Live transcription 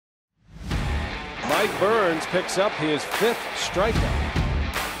Mike Burns picks up his 5th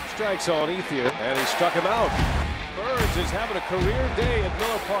strikeout. Strikes on Ethier, and he struck him out. Burns is having a career day at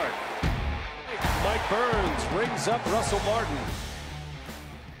Miller Park. Mike Burns rings up Russell Martin.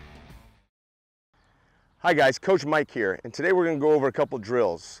 Hi guys, Coach Mike here, and today we're going to go over a couple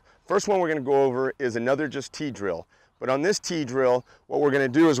drills. First one we're going to go over is another just tee drill. But on this tee drill, what we're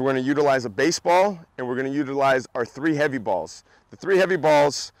going to do is we're going to utilize a baseball and we're going to utilize our 3 heavy balls. The 3 heavy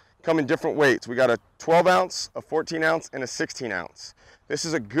balls come in different weights. We got a 12 ounce, a 14 ounce, and a 16 ounce. This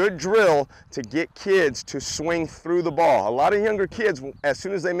is a good drill to get kids to swing through the ball. A lot of younger kids, as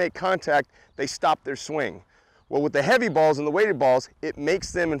soon as they make contact, they stop their swing. Well, with the heavy balls and the weighted balls, it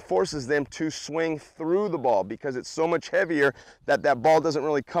makes them and forces them to swing through the ball because it's so much heavier that that ball doesn't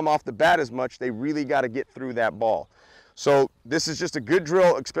really come off the bat as much. They really got to get through that ball. So this is just a good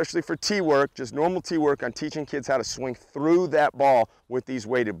drill, especially for tee work, just normal tee work on teaching kids how to swing through that ball with these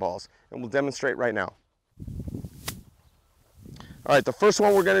weighted balls. And we'll demonstrate right now. All right, the first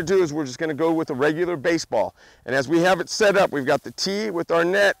one we're going to do is we're just going to go with a regular baseball. And as we have it set up, we've got the tee with our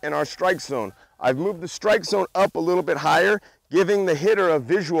net and our strike zone. I've moved the strike zone up a little bit higher, giving the hitter a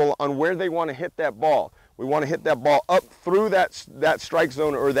visual on where they want to hit that ball. We want to hit that ball up through that strike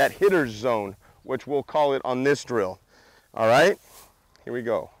zone, or that hitter's zone, which we'll call it on this drill. All right, here we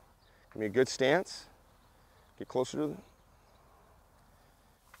go. Give me a good stance. Get closer to the...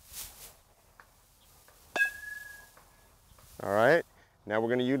 All right, now we're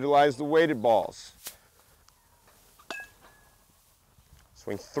going to utilize the weighted balls.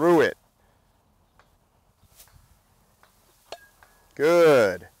 Swing through it.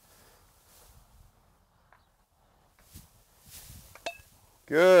 Good.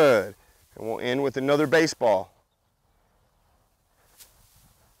 Good. And we'll end with another baseball.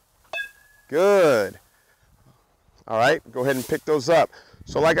 Good. All right, go ahead and pick those up.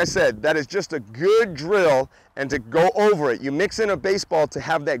 So like I said, that is just a good drill, and to go over it, you mix in a baseball to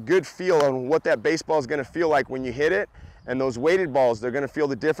have that good feel on what that baseball is going to feel like when you hit it. And those weighted balls, they're going to feel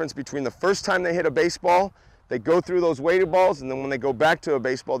the difference between the first time they hit a baseball, they go through those weighted balls, and then when they go back to a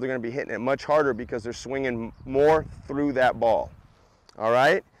baseball, they're going to be hitting it much harder because they're swinging more through that ball. All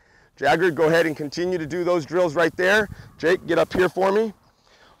right? Jagger, go ahead and continue to do those drills right there. Jake, get up here for me.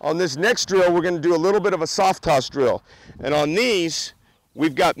 On this next drill, we're going to do a little bit of a soft toss drill. And on these,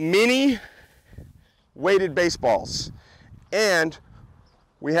 we've got mini weighted baseballs. And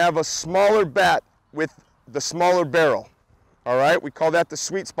we have a smaller bat with the smaller barrel. All right? We call that the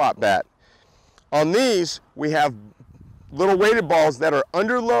sweet spot bat. On these, we have little weighted balls that are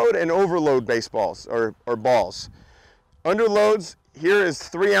underload and overload baseballs, or balls. Underloads, here is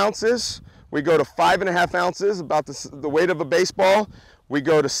 3 ounces. We go to 5.5 ounces, about the weight of a baseball. We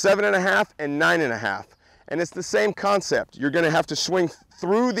go to 7.5 and 9.5. And it's the same concept. You're going to have to swing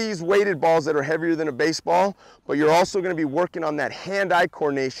through these weighted balls that are heavier than a baseball, but you're also going to be working on that hand-eye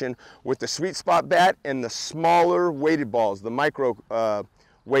coordination with the sweet spot bat and the smaller weighted balls, the micro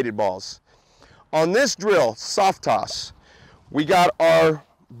weighted balls. On this drill, soft toss, we got our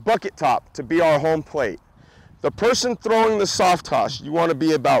bucket top to be our home plate. The person throwing the soft toss, you want to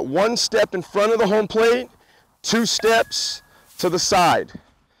be about 1 step in front of the home plate, 2 steps to the side,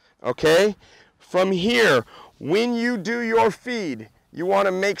 okay? From here, when you do your feed, you want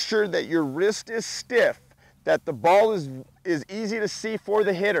to make sure that your wrist is stiff, that the ball is easy to see for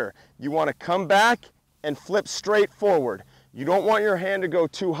the hitter. You want to come back and flip straight forward. You don't want your hand to go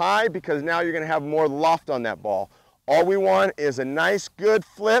too high because now you're going to have more loft on that ball. All we want is a nice good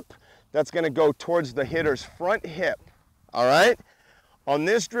flip that's going to go towards the hitter's front hip. All right? On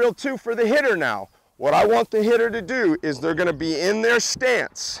this drill too, for the hitter now, what I want the hitter to do is they're going to be in their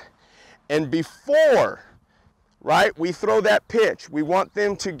stance. And before, right, we throw that pitch, we want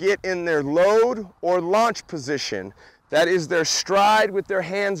them to get in their load or launch position. That is their stride with their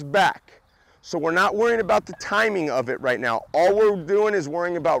hands back. So we're not worrying about the timing of it right now. All we're doing is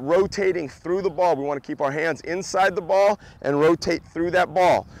worrying about rotating through the ball. We want to keep our hands inside the ball and rotate through that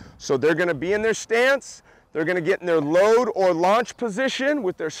ball. So they're going to be in their stance. They're going to get in their load or launch position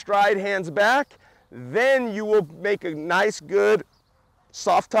with their stride hands back. Then you will make a nice, good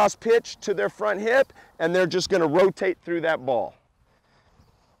soft toss pitch to their front hip, and they're just going to rotate through that ball.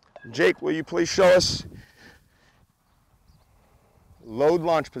 Jake, will you please show us? Load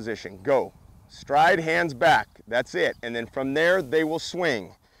launch position, go. Stride, hands back, that's it. And then from there, they will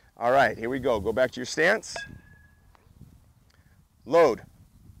swing. All right, here we go. Go back to your stance. Load.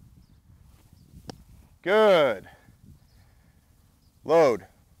 Good. Load.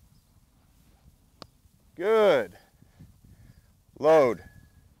 Good. Load.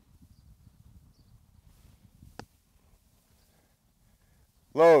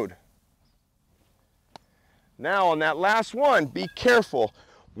 Load. Now on that last one, be careful.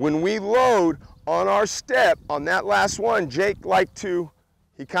 When we load on our step, on that last one, Jake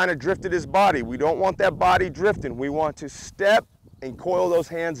he kind of drifted his body. We don't want that body drifting. We want to step and coil those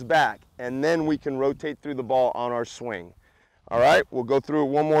hands back, and then we can rotate through the ball on our swing. All right, we'll go through it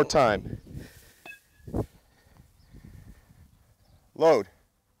one more time. Load.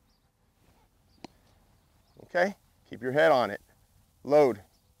 Okay, keep your head on it. Load.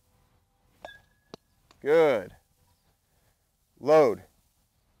 Good. Load.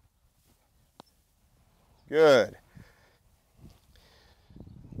 Good.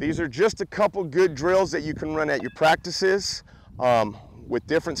 These are just a couple good drills that you can run at your practices with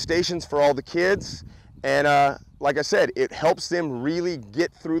different stations for all the kids. And like I said, it helps them really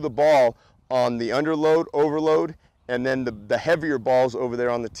get through the ball on the underload, overload, and then the heavier balls over there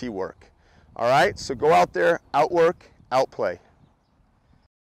on the tee work. All right, so go out there, outwork, outplay.